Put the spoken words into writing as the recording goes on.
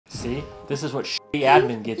See? This is what shitty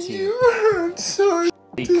admin gets you. You heard so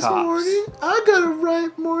this morning. I gotta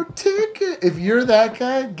write more tickets. If you're that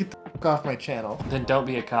guy, get the fuck off my channel. Then don't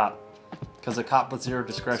be a cop. Because a cop with zero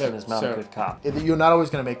discretion is not a good cop. You're not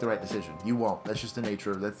always going to make the right decision. You won't. That's just the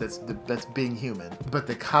nature of it. That's being human. But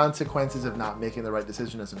the consequences of not making the right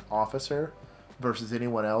decision as an officer versus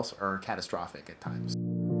anyone else are catastrophic at times.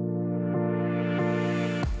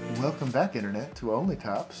 Welcome back, Internet, to Only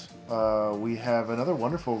Cops. We have another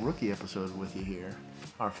wonderful rookie episode with you here.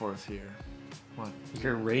 Our fourth here. What?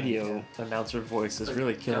 Your radio announcer voice is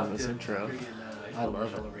really killing this intro. I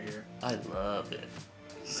love it. I love it.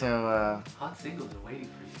 So, hot singles are waiting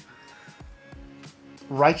for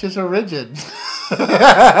you. Righteous or Rigid? We're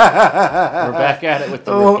back at it with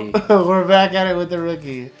the rookie. We're back at it with the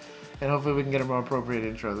rookie. And hopefully we can get a more appropriate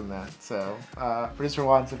intro than that. So, producer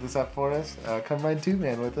Juan set this up for us. Come ride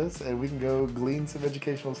two-man with us, and we can go glean some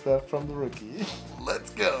educational stuff from the rookie. Let's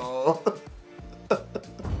go.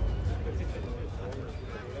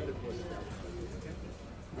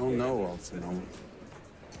 Oh no, Officer Nolan.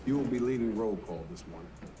 You will be leading roll call this morning.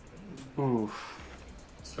 Oof.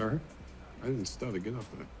 Sir? I didn't stutter. Get up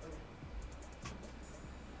there.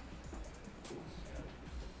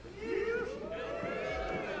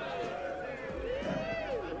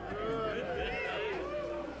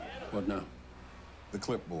 What now? The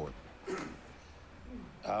clipboard.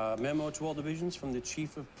 Memo to all divisions from the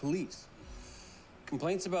Chief of Police.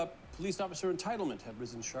 Complaints about police officer entitlement have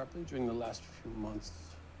risen sharply during the last few months.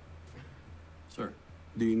 Sir.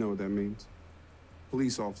 Do you know what that means?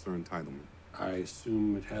 Police officer entitlement. I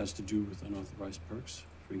assume it has to do with unauthorized perks,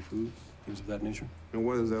 free food, things of that nature. And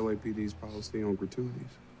what is LAPD's policy on gratuities?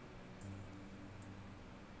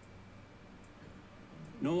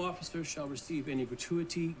 No officer shall receive any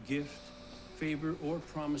gratuity, gift, favor, or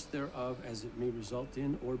promise thereof as it may result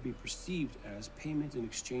in or be perceived as payment in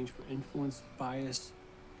exchange for influence, bias,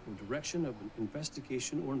 or direction of an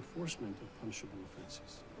investigation or enforcement of punishable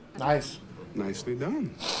offenses. Nice. Nicely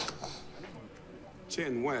done.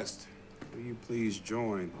 Chin West, will you please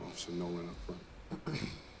join Officer Nolan up front?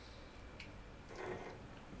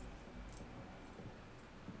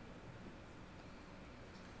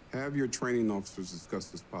 Have your training officers discuss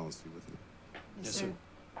this policy with you. Yes, sir.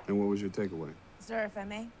 And what was your takeaway? Sir, if I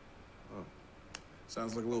may? Oh,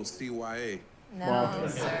 sounds like a little CYA. No, Wow.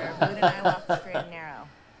 sir. Boot and I walk the straight and narrow.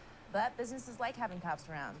 But businesses like having cops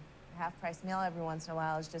around. A half-price meal every once in a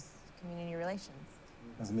while is just community relations.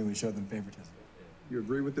 Doesn't mean we show them favoritism. You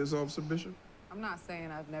agree with this, Officer Bishop? I'm not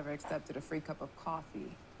saying I've never accepted a free cup of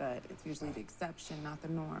coffee, but it's usually the exception, not the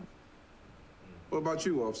norm. What about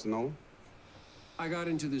you, Officer Nolan? I got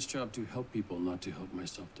into this job to help people, not to help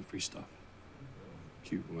myself to free stuff.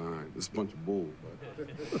 Cute line. This bunch of bull, but...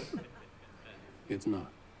 It's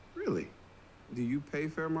not. Really? Do you pay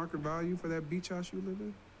fair market value for that beach house you live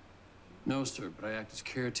in? No, sir, but I act as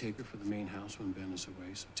caretaker for the main house when Ben is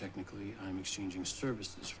away, so technically I'm exchanging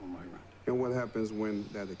services for my rent. And what happens when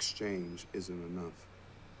that exchange isn't enough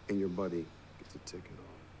and your buddy gets a ticket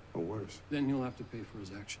or worse? Then he'll have to pay for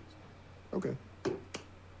his actions. Okay.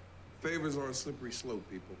 Favors are a slippery slope,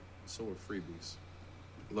 people. So are freebies.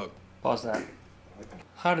 Look. Pause that.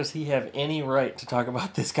 How does he have any right to talk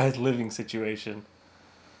about this guy's living situation?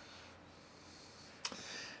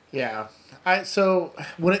 Yeah. So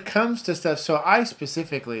when it comes to stuff, so I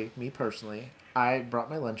specifically, me personally, I brought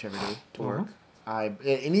my lunch every day to work.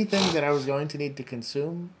 Anything that I was going to need to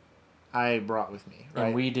consume, I brought with me. Right?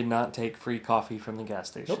 And we did not take free coffee from the gas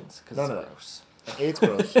stations because None it's of that. gross. A, it's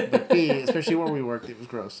gross. But B, especially where we worked, it was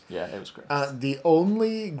gross. Yeah, it was gross. The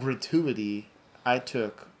only gratuity I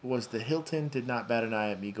took was the Hilton did not bat an eye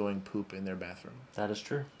at me going poop in their bathroom. That is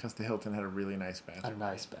true. Because the Hilton had a really nice A bathroom.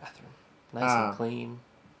 nice bathroom. Nice and clean.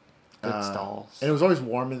 Good stalls. And it was always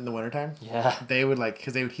warm in the wintertime. Yeah. They would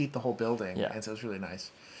because they would heat the whole building. Yeah. And so it was really nice.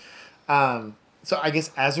 So I guess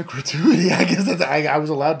as a gratuity, I guess I was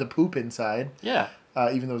allowed to poop inside. Yeah.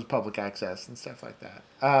 Even though it was public access and stuff like that.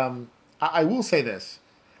 I will say this.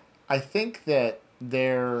 I think that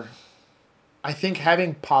I think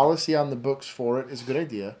having policy on the books for it is a good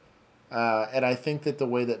idea. And I think that the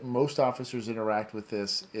way that most officers interact with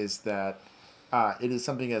this is that it is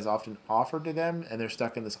something that is often offered to them, and they're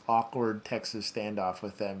stuck in this awkward Texas standoff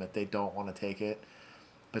with them that they don't want to take it,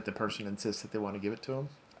 but the person insists that they want to give it to them.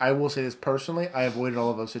 I will say this personally, I avoided all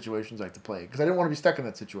of those situations like the plague, because I didn't want to be stuck in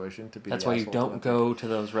that situation. That's why you don't go to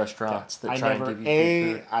those restaurants that try and give you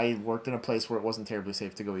free food. I worked in a place where it wasn't terribly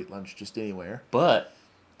safe to go eat lunch just anywhere. But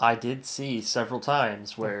I did see several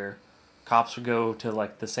times where cops would go to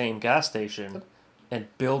like the same gas station and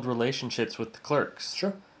build relationships with the clerks.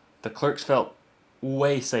 Sure. The clerks felt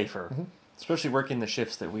way safer. especially working the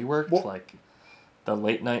shifts that we worked, Well, like the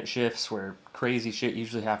late night shifts where crazy shit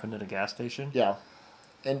usually happened at a gas station. Yeah,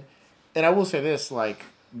 and I will say this, like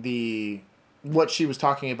what she was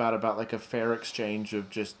talking about like a fair exchange of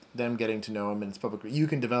just them getting to know him and it's public. You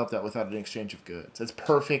can develop that without an exchange of goods. It's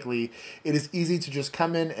perfectly. It is easy to just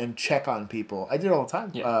come in and check on people. I did it all the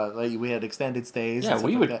time. Yeah. Like we had extended stays. Yeah, and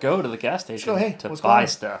we stuff would like that. go to the gas station Hey, to what's buy going on?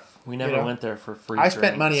 stuff. We never You know? went there for free. I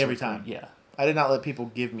spent money drinks or every free- time. Yeah. I did not let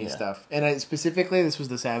people give me Yeah. stuff, and I specifically this was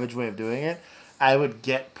the savage way of doing it. I would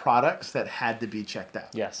get products that had to be checked out.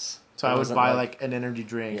 Yes. So It I would wasn't buy like an energy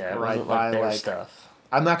drink, Yeah, it or I'd wasn't buy like their like stuff.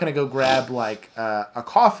 I'm not gonna go grab like a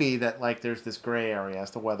coffee that like there's this gray area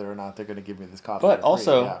as to whether or not they're gonna give me this coffee. But for free.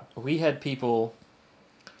 also, Yeah. we had people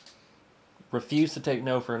refuse to take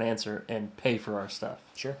no for an answer and pay for our stuff.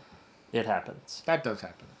 Sure, It happens. that does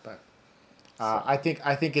happen, but I think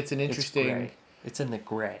it's an interesting. It's gray. It's in the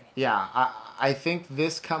gray. Yeah, I think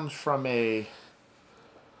this comes from a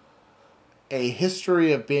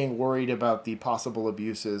history of being worried about the possible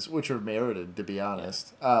abuses, which are merited, to be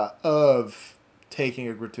honest, of taking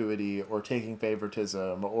a gratuity or taking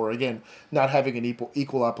favoritism or, again, not having an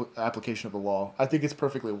equal application of the law. I think it's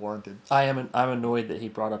perfectly warranted. I'm annoyed that he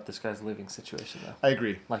brought up this guy's living situation, though. I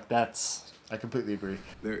agree. Like, that's... I completely agree.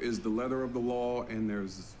 There is the letter of the law and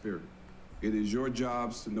there's the spirit. It is your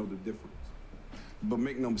jobs to know the difference. But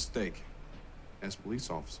make no mistake, as police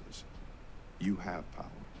officers, you have power.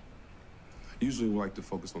 Usually we like to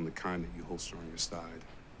focus on the kind that you holster on your side.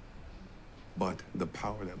 But the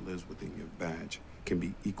power that lives within your badge can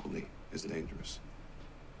be equally as dangerous.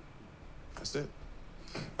 That's it.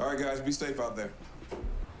 All right, guys, be safe out there.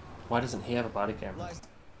 Why doesn't he have a body camera?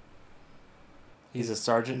 He's a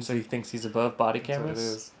sergeant, so he thinks he's above body That's what it cameras?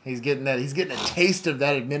 is. He's getting a taste of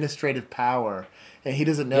that administrative power, and he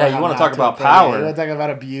doesn't know. Yeah, you how wanna not talk about approach it. power. You want to talk about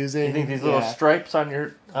abusing? You think these little stripes on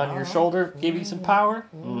your shoulder give you some power?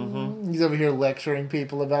 Mm-hmm. He's over here lecturing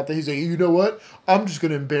people about that. He's like, you know what? I'm just going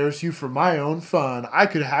to embarrass you for my own fun. I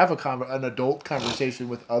could have an adult conversation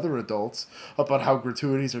with other adults about how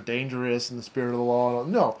gratuities are dangerous and the spirit of the law.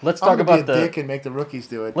 No, Let's I'm talk gonna about be a the- dick and make the rookies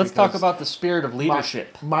do it. Let's talk because about the spirit of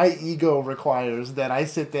leadership. My ego requires that I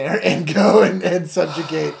sit there and go and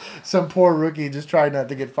subjugate some poor rookie just trying not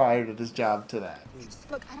to get fired at his job to that.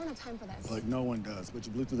 Look, I don't have time for this. Look, no one does, but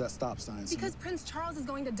you blew through that stop sign. So Because Prince Charles is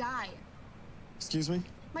going to die. Excuse me?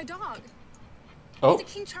 My dog. Oh, He's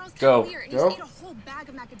a King Charles go. Cavalier, and Go. he ate a whole bag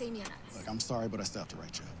of macadamia nuts. Look, I'm sorry, but I still have to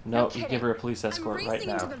write you. No, I'm you give her a police escort I'm right racing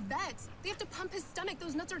into now. the vet. They have to pump his stomach.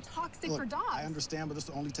 Those nuts are toxic Look, for dogs. I understand, but this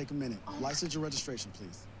will only take a minute. Oh. License your registration,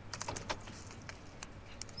 please.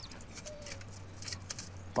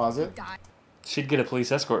 Pause it. God. She'd get a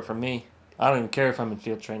police escort from me. I don't even care if I'm in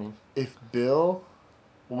field training. If Bill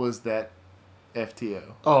was that FTO,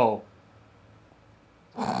 Oh,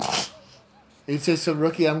 he'd say, so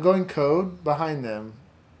rookie, I'm going code behind them.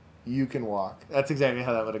 You can walk. That's exactly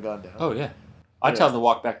how that would have gone down. oh yeah. I tell him to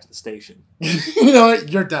walk back to the station. You know what?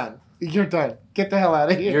 You're done. You're done. Get the hell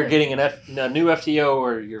out of here. You're getting a new FTO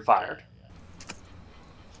or you're fired.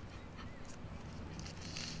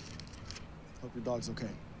 Hope your dog's okay.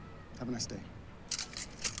 Have a nice day.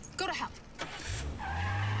 Go to hell.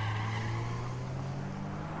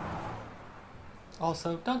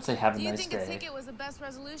 Also, don't say have a Do you nice think a day. ticket was the best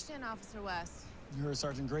resolution, Officer West? You heard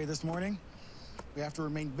Sergeant Gray this morning? We have to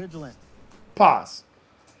remain vigilant. Pause.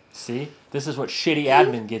 See? This is what shitty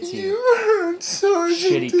admin gets you. You heard Sergeant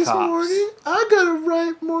Shitty this cops. morning. I gotta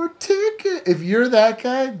write more tickets. If you're that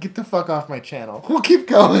guy, get the fuck off my channel. We'll keep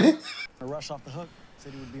going. A rush off the hook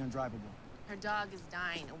said he would be undrivable. Her dog is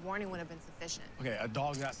dying. A warning would have been sufficient. Okay, a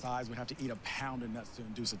dog that size would have to eat a pound of nuts to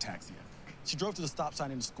induce ataxia. She drove to the stop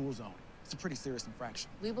sign in the school zone. It's a pretty serious infraction.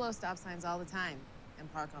 We blow stop signs all the time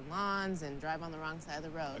and park on lawns and drive on the wrong side of the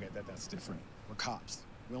road. Okay, that's different. We're cops.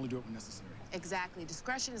 We only do it when necessary. Exactly.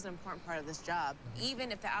 Discretion is an important part of this job,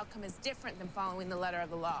 even if the outcome is different than following the letter of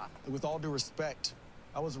the law. With all due respect,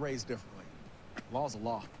 I was raised differently. Law's a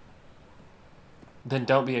law. Then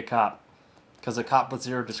don't be a cop. Because a cop with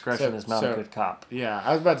zero discretion is not a good cop. Yeah,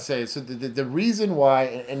 I was about to say, so the reason why,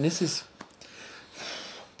 and this is,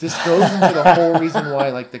 this goes into the whole reason why,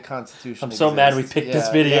 like, the Constitution I'm so mad we picked this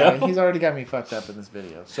video. Yeah, he's already got me fucked up in this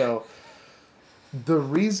video. So, the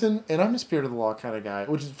reason, and I'm a spirit of the law kind of guy,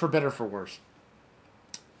 which is for better or for worse.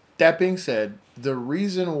 That being said, the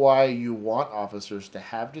reason why you want officers to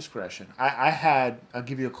have discretion, I'll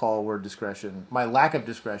give you a call where discretion, my lack of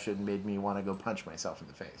discretion made me want to go punch myself in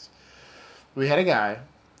the face. We had a guy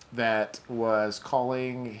that was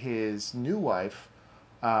calling his new wife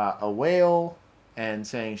a whale and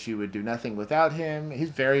saying she would do nothing without him. He's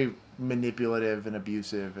very manipulative and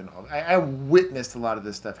abusive and all. I witnessed a lot of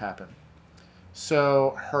this stuff happen.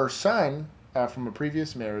 So her son from a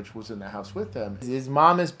previous marriage was in the house with them. His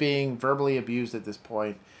mom is being verbally abused at this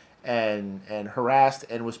point and harassed,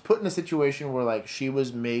 and was put in a situation where like she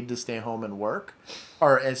was made to stay home and work,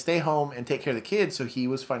 or and stay home and take care of the kids. So he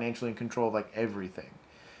was financially in control of like everything.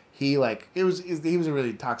 He was a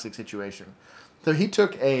really toxic situation. So he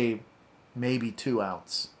took a maybe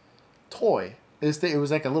 2-ounce toy. It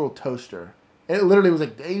was like a little toaster. And it literally was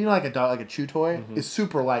like, you know, like a dog, like a chew toy. Mm-hmm. It's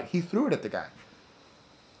super light. He threw it at the guy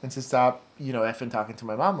and said, "Stop, you know, effing talking to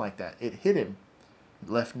my mom like that." It hit him,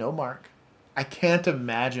 left no mark. I can't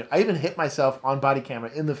imagine. I even hit myself on body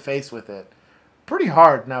camera in the face with it, pretty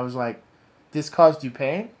hard. And I was like, "This caused you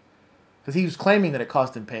pain?" Because he was claiming that it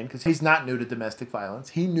caused him pain because he's not new to domestic violence.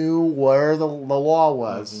 He knew where the law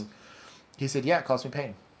was. Mm-hmm. He said, "Yeah, it caused me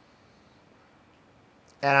pain."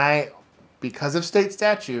 And because of state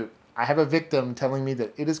statute, I have a victim telling me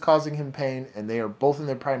that it is causing him pain, and they are both in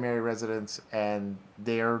their primary residence, and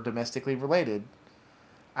they are domestically related.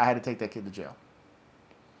 I had to take that kid to jail.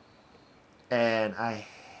 And I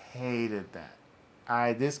hated that.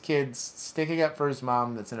 This kid's sticking up for his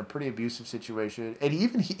mom that's in a pretty abusive situation. And he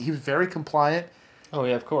was very compliant. Oh,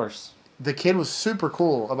 yeah, of course. The kid was super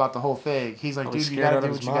cool about the whole thing. He's like, "Dude, you gotta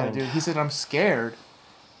do what you gotta do." He said, "I'm scared,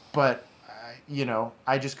 but, you know,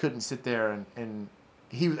 I just couldn't sit there and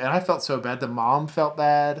I felt so bad. The mom felt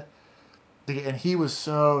bad. And he was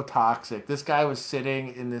so toxic. This guy was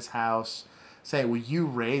sitting in this house saying, "Well, you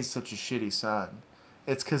raised such a shitty son.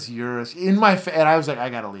 It's because you're in my face." And I was like, "I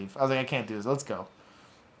gotta leave." I was like, "I can't do this. Let's go."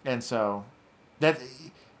 And so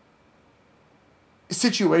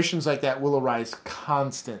situations like that will arise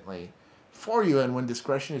constantly for you. And when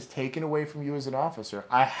discretion is taken away from you as an officer,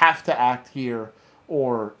 I have to act here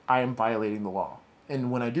or I am violating the law. And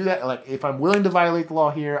when I do that, like if I'm willing to violate the law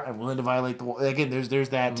here, I'm willing to violate the law. Again, there's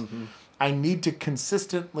that. Mm-hmm. I need to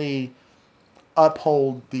consistently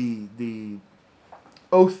uphold the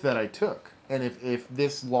oath that I took. And if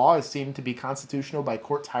this law is seen to be constitutional by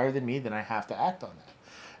courts higher than me, then I have to act on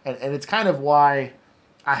that. And it's kind of why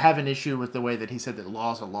I have an issue with the way that he said that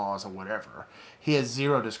laws are laws or whatever. He has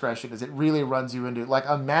zero discretion because it really runs you into, like,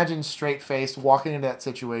 imagine straight-faced walking into that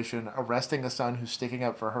situation, arresting a son who's sticking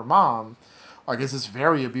up for her mom, like is this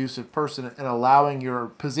very abusive person, and allowing your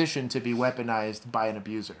position to be weaponized by an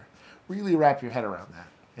abuser. Really wrap your head around that.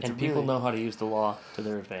 And people know how to use the law to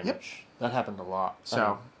their advantage. Yep. That happened a lot.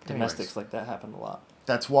 So, domestics like that happened a lot.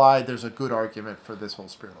 That's why there's a good argument for this whole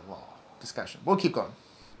spirit of law discussion. We'll keep going.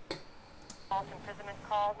 False imprisonment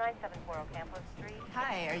call, 9740 Campbell Street.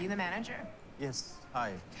 Hi, are you the manager? Yes,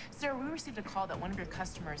 hi. Sir, we received a call that one of your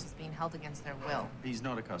customers is being held against their will. He's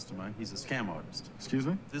not a customer, he's a scam artist. Excuse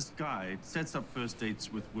me? This guy sets up first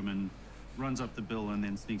dates with women, runs up the bill, and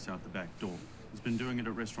then sneaks out the back door. He's been doing it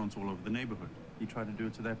at restaurants all over the neighborhood. He tried to do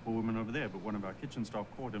it to that poor woman over there, but one of our kitchen staff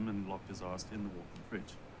caught him and locked his ass in the walk-in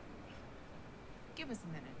fridge. Give us a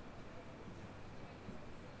minute.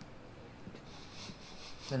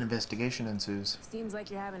 An investigation ensues. Seems like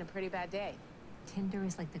you're having a pretty bad day. Tinder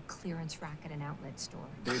is like the clearance rack at an outlet store.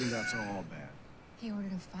 Dating apps are all bad. He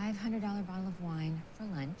ordered a $500 bottle of wine for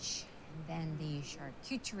lunch, and then the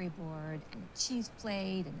charcuterie board, and the cheese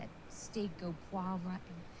plate, and the steak au poivre.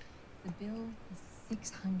 And the bill is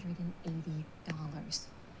 $680.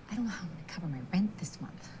 I don't know how I'm gonna cover my rent this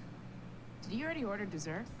month. Did you already order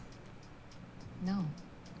dessert? No.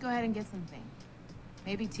 Go ahead and get something.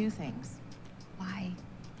 Maybe 2 things. Why?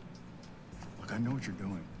 Look, I know what you're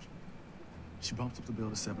doing. She bumps up the bill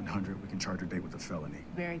to $700. We can charge her date with a felony.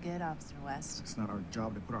 Very good, Officer West. It's not our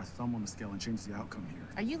job to put our thumb on the scale and change the outcome here.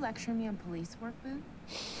 Are you lecturing me on police work, Boo?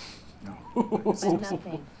 No. But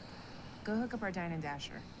nothing. Go hook up our Dine and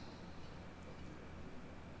Dasher.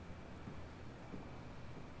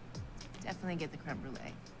 Definitely get the creme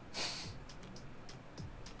brulee.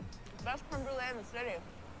 Best creme brulee in the city.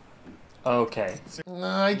 Okay.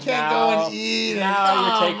 I can't go and eat. Now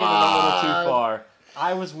you're taking it a little too far.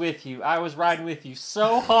 I was with you. I was riding with you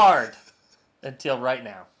so hard until right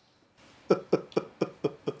now.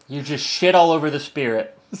 You just shit all over the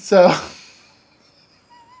spirit. So.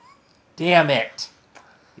 Damn it.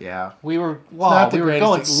 Yeah. We were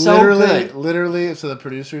going so good. Literally, so the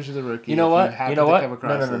producers are the rookie. You know what?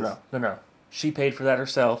 No. No. She paid for that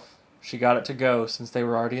herself. She got it to go since they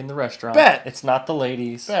were already in the restaurant. Bet. It's not the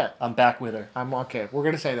ladies. Bet. I'm back with her. I'm okay. We're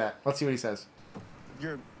going to say that. Let's see what he says.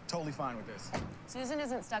 You're totally fine with this. Susan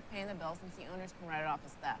isn't stuck paying the bill since the owners can write it off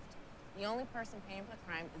as theft. The only person paying for the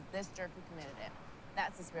crime is this jerk who committed it.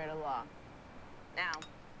 That's the spirit of the law. Now,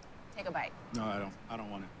 take a bite. No, I don't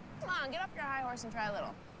want it. Come on, get off your high horse and try a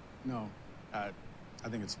little. No, I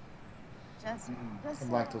think it's... Just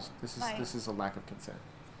Lactose. This is a lack of consent.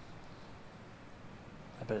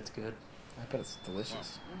 I bet it's good. I bet it's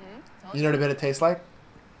delicious. Mm-hmm. You know what I bet it tastes like?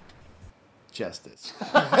 Justice.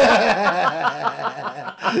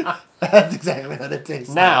 That's exactly what it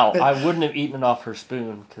tastes Now, like. I wouldn't have eaten it off her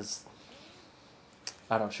spoon because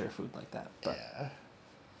I don't share food like that. But Yeah.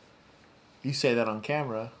 You say that on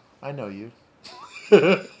camera. I know you.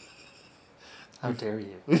 how dare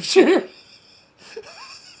you? Sure.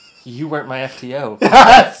 You weren't my FTO.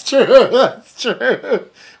 That's true. That's true.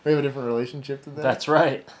 We have a different relationship than that. That's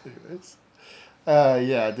right. Anyways.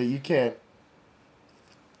 Yeah, that you can't.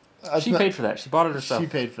 She paid for that. She bought it herself. She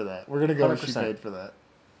paid for that. We're going to go with she 100%. paid for that.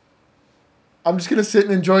 I'm just going to sit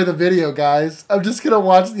and enjoy the video, guys. I'm just going to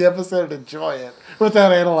watch the episode and enjoy it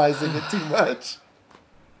without analyzing it too much.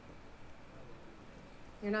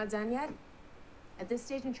 You're not done yet? At this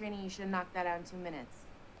stage in training, you should have knocked that out in 2 minutes.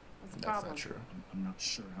 What's the problem? That's not true. I'm not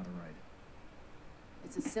sure how to write it.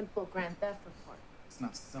 It's a simple grand theft report. It's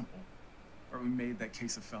not simple. Or we made that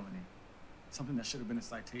case a felony. Something that should have been a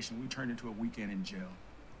citation. We turned into a weekend in jail.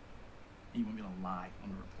 And you want me to lie on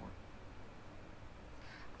the report?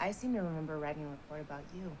 I seem to remember writing a report about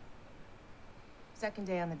you. Second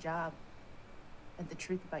day on the job. And the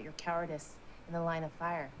truth about your cowardice in the line of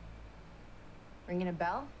fire. Ringing a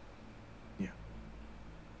bell? Yeah.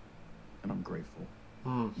 And I'm grateful.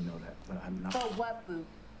 You know that, but I'm not. But what, Boo?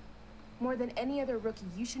 More than any other rookie,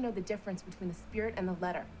 you should know the difference between the spirit and the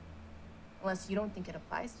letter. Unless you don't think it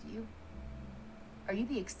applies to you. Are you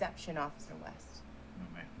the exception, Officer West? No,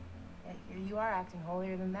 ma'am. Yeah, here you are acting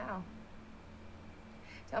holier than thou.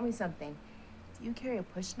 Tell me something. Do you carry a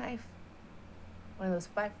push knife? One of those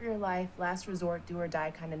fight for your life, last resort, do or die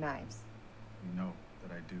kind of knives? You know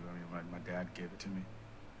that I do. I mean, my dad gave it to me.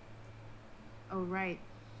 Oh, right.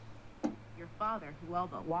 Your father, who well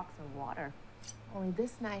but walks on water. Only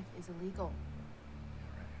this knife is illegal.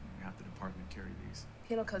 Yeah, right. We have the department carry these.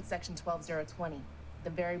 Penal Code Section 12020, the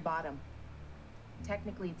very bottom.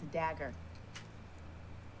 Technically, it's a dagger.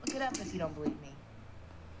 Look it up if you don't believe me.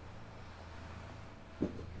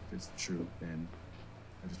 If it's true, then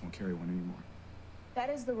I just won't carry one anymore. That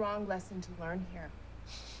is the wrong lesson to learn here.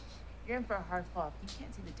 You're in for a hard fall if you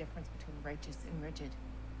can't see the difference between righteous and rigid.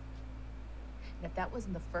 And if that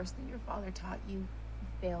wasn't the first thing your father taught you, he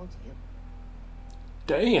failed you.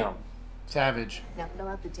 Damn. Savage. Now fill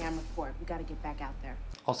out the damn report. We gotta get back out there.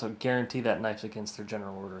 Also, guarantee that knife's against their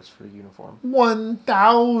general orders for uniform.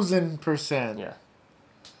 1000%. Yeah.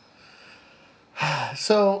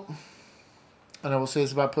 So, and I will say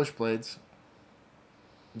this about push blades.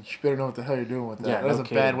 You better know what the hell you're doing with that. Yeah, That's no a bad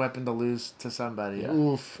kidding. weapon to lose to somebody. Yeah.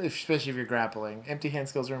 Oof, especially if you're grappling. Empty hand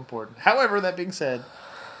skills are important. However, that being said,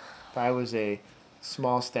 if I was a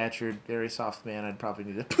small-statured, very soft man, I'd probably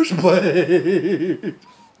need a push blade.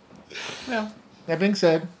 Well, that being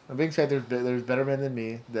said, there's better men than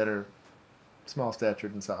me that are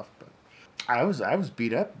small-statured and soft. But I was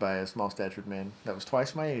beat up by a small-statured man that was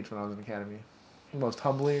twice my age when I was in academy. The most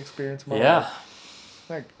humbling experience of my life.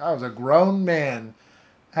 Like, I was a grown man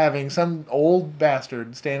having some old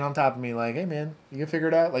bastard stand on top of me like, hey, man, you can figure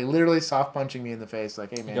it out? Like, literally soft punching me in the face. Like,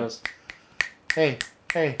 hey, man. He goes, hey,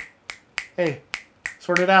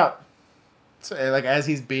 sort it out. So, like, as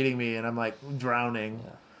he's beating me and I'm, like, drowning.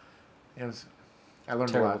 Yeah. I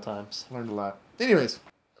learned terrible a lot. times. Learned a lot. Anyways,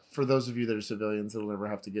 for those of you that are civilians that'll never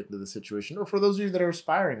have to get into the situation, or for those of you that are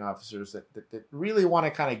aspiring officers that really want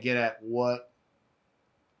to kind of get at what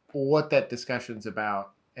that discussion's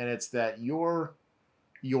about, and it's that your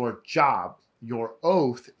job, your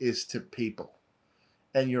oath is to people.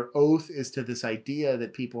 And your oath is to this idea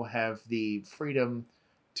that people have the freedom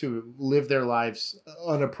to live their lives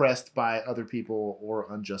unoppressed by other people or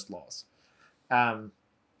unjust laws.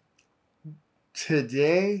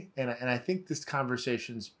 Today, and I think this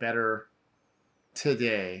conversation's better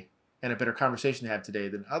today, and a better conversation to have today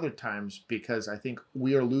than other times, because I think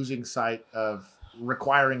we are losing sight of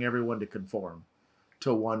requiring everyone to conform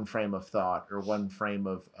to one frame of thought or one frame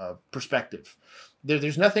of perspective.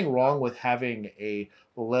 There's nothing wrong with having a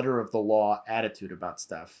letter of the law attitude about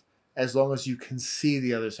stuff, as long as you can see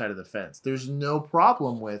the other side of the fence. There's no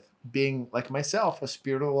problem with being, like myself, a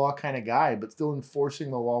spirit of the law kind of guy, but still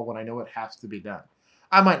enforcing the law when I know it has to be done.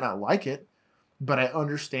 I might not like it, but I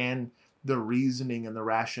understand the reasoning and the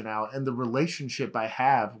rationale and the relationship I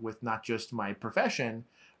have with not just my profession,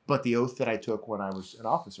 but the oath that I took when I was an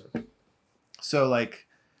officer. So, like,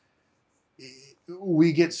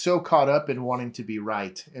 we get so caught up in wanting to be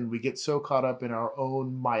right, and we get so caught up in our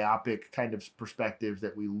own myopic kind of perspective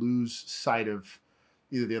that we lose sight of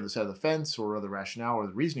either the other side of the fence or the rationale or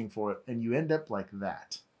the reasoning for it, and you end up like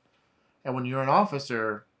that. And when you're an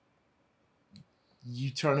officer,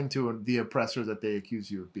 you turn into the oppressor that they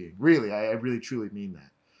accuse you of being. Really, I really truly mean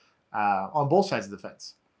that. on both sides of the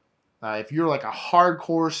fence. If you're like a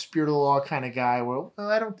hardcore spirit of the law kind of guy, well,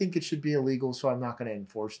 I don't think it should be illegal, so I'm not going to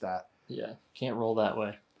enforce that. Yeah, can't roll that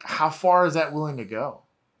way. How far is that willing to go?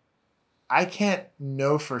 I can't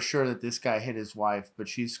know for sure that this guy hit his wife, but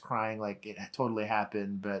she's crying like it totally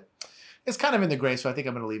happened. But it's kind of in the gray, so I think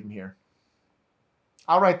I'm going to leave him here.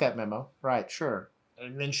 I'll write that memo. Right, sure.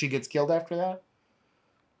 And then she gets killed after that?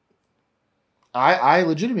 I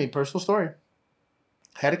legitimately, personal story.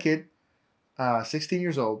 Had a kid, 16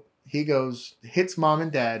 years old. He goes, hits mom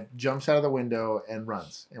and dad, jumps out of the window, and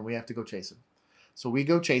runs. And we have to go chase him. So we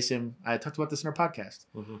go chase him. I talked about this in our podcast.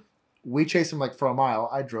 Mm-hmm. We chased him like for a mile.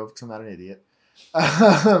 I drove because I'm not an idiot.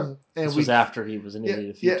 And this was after he was an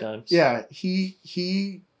idiot a few times. Yeah,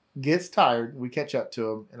 he gets tired. We catch up to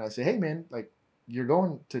him, and I say, "Hey, man, like you're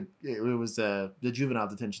going to." It was the juvenile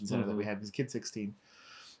detention center that we have. He's a kid 16,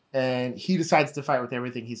 and he decides to fight with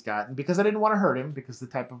everything he's got. And because I didn't want to hurt him, because the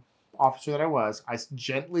type of officer that I was, I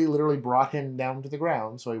gently, literally brought him down to the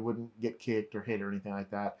ground so he wouldn't get kicked or hit or anything like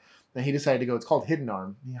that. Then he decided to go, it's called hidden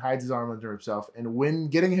arm. He hides his arm under himself. And when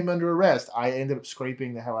getting him under arrest, I ended up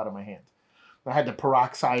scraping the hell out of my hand. I had to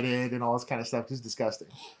peroxide it and all this kind of stuff. It was disgusting.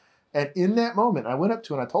 And in that moment, I went up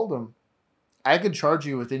to him and I told him, I could charge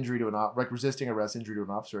you with injury to like resisting arrest, injury to an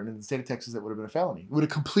officer. And in the state of Texas, that would have been a felony. It would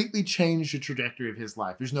have completely changed the trajectory of his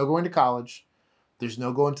life. There's no going to college. There's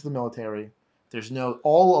no going to the military. There's no, a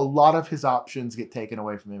lot of his options get taken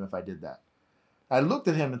away from him if I did that. I looked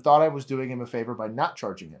at him and thought I was doing him a favor by not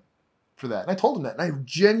charging him for that. And I told him that. And I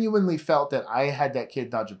genuinely felt that I had that kid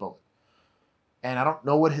dodge a bullet. And I don't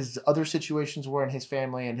know what his other situations were in his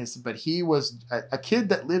family but he was a kid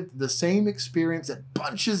that lived the same experience that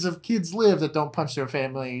bunches of kids live that don't punch their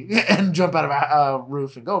family and jump out of a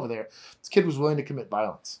roof and go over there. This kid was willing to commit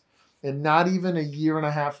violence. And not even a year and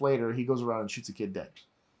a half later, he goes around and shoots a kid dead.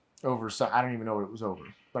 Over, so I don't even know what it was over.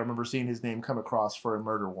 But I remember seeing his name come across for a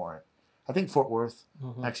murder warrant. I think Fort Worth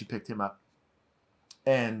actually picked him up.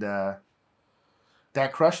 And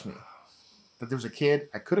that crushed me. That there was a kid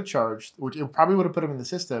I could have charged, which it probably would have put him in the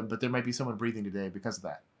system, but there might be someone breathing today because of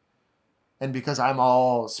that. And because I'm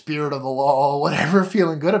all spirit of the law, whatever,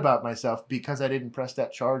 feeling good about myself, because I didn't press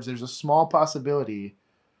that charge, there's a small possibility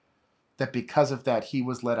that because of that, he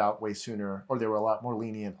was let out way sooner, or they were a lot more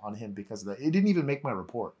lenient on him because of that. It didn't even make my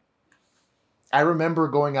report. I remember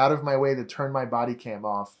going out of my way to turn my body cam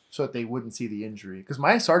off so that they wouldn't see the injury. Because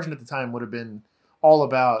my sergeant at the time would have been all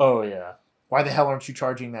about, oh, yeah, why the hell aren't you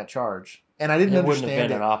charging that charge? And I didn't understand it. Wouldn't have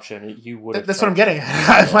been an option. You would have. That's what I'm getting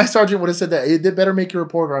at. My sergeant would have said that. It better make your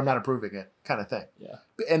report or I'm not approving it, kind of thing. Yeah.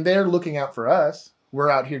 And they're looking out for us. We're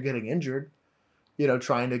out here getting injured,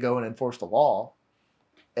 trying to go and enforce the law.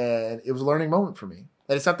 And it was a learning moment for me.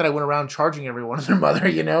 And it's not that I went around charging everyone and their mother,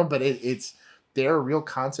 but there are real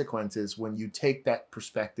consequences when you take that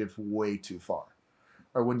perspective way too far.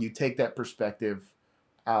 Or when you take that perspective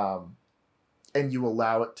and you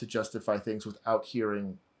allow it to justify things without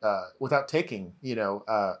taking,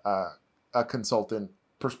 a consultant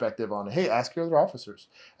perspective on, hey, ask your other officers,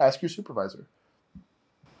 ask your supervisor.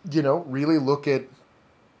 Really look at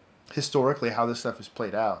historically how this stuff is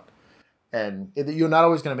played out. And you're not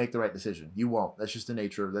always going to make the right decision. You won't. That's just the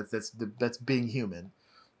nature of that's being human.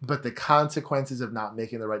 But the consequences of not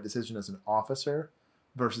making the right decision as an officer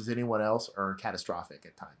versus anyone else are catastrophic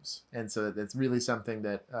at times. And so that's really something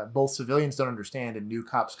that both civilians don't understand, and new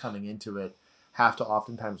cops coming into it have to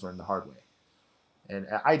oftentimes learn the hard way. And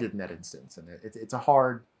I did in that instance. And it's a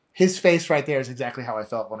hard... His face right there is exactly how I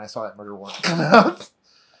felt when I saw that murder warrant come out.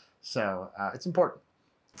 So it's important.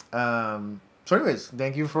 So anyways,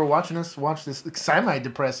 thank you for watching us watch this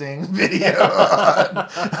semi-depressing video. Yeah,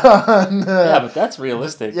 but that's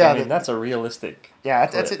realistic. Yeah, I mean, that's a realistic. Yeah,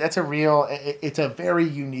 that's a real... It's a very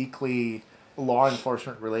uniquely law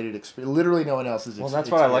enforcement related experience. Literally no one else is. Well,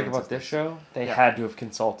 that's what I like about this show. They had to have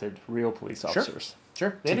consulted real police officers.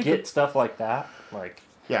 Sure. To get stuff like that, like...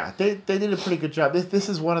 Yeah, they did a pretty good job. This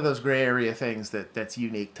is one of those gray area things that's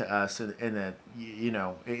unique to us, and that,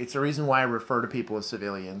 it's the reason why I refer to people as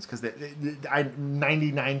civilians, because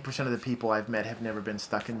 99% of the people I've met have never been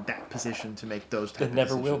stuck in that position to make those type of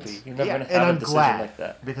decisions. Never will be. You're never going to have a decision like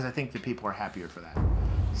that. Because I think the people are happier for that.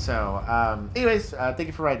 So, anyways, thank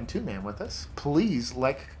you for riding Two Man with us. Please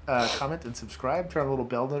like, comment, and subscribe. Turn on the little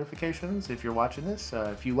bell notifications if you're watching this.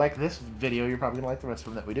 If you like this video, you're probably going to like the rest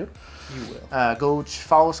of them that we do. You will. Go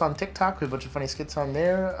follow us on TikTok. We have a bunch of funny skits on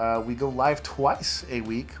there. We go live twice a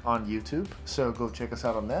week on YouTube, so go check us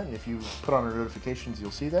out on that. And if you put on our notifications,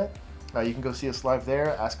 you'll see that. You can go see us live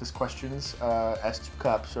there, ask us questions, ask two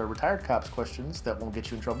cops, or retired cops questions that won't get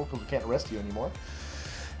you in trouble because we can't arrest you anymore.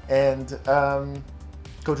 And...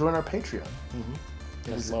 go join our Patreon.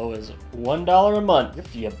 As low as $1 a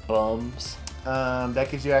month, you bums. That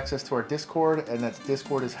gives you access to our Discord, and that's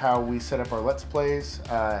Discord is how we set up our Let's Plays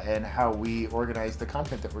and how we organize the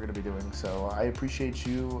content that we're going to be doing. So I appreciate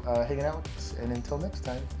you hanging out with us, and until next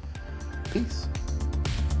time, peace.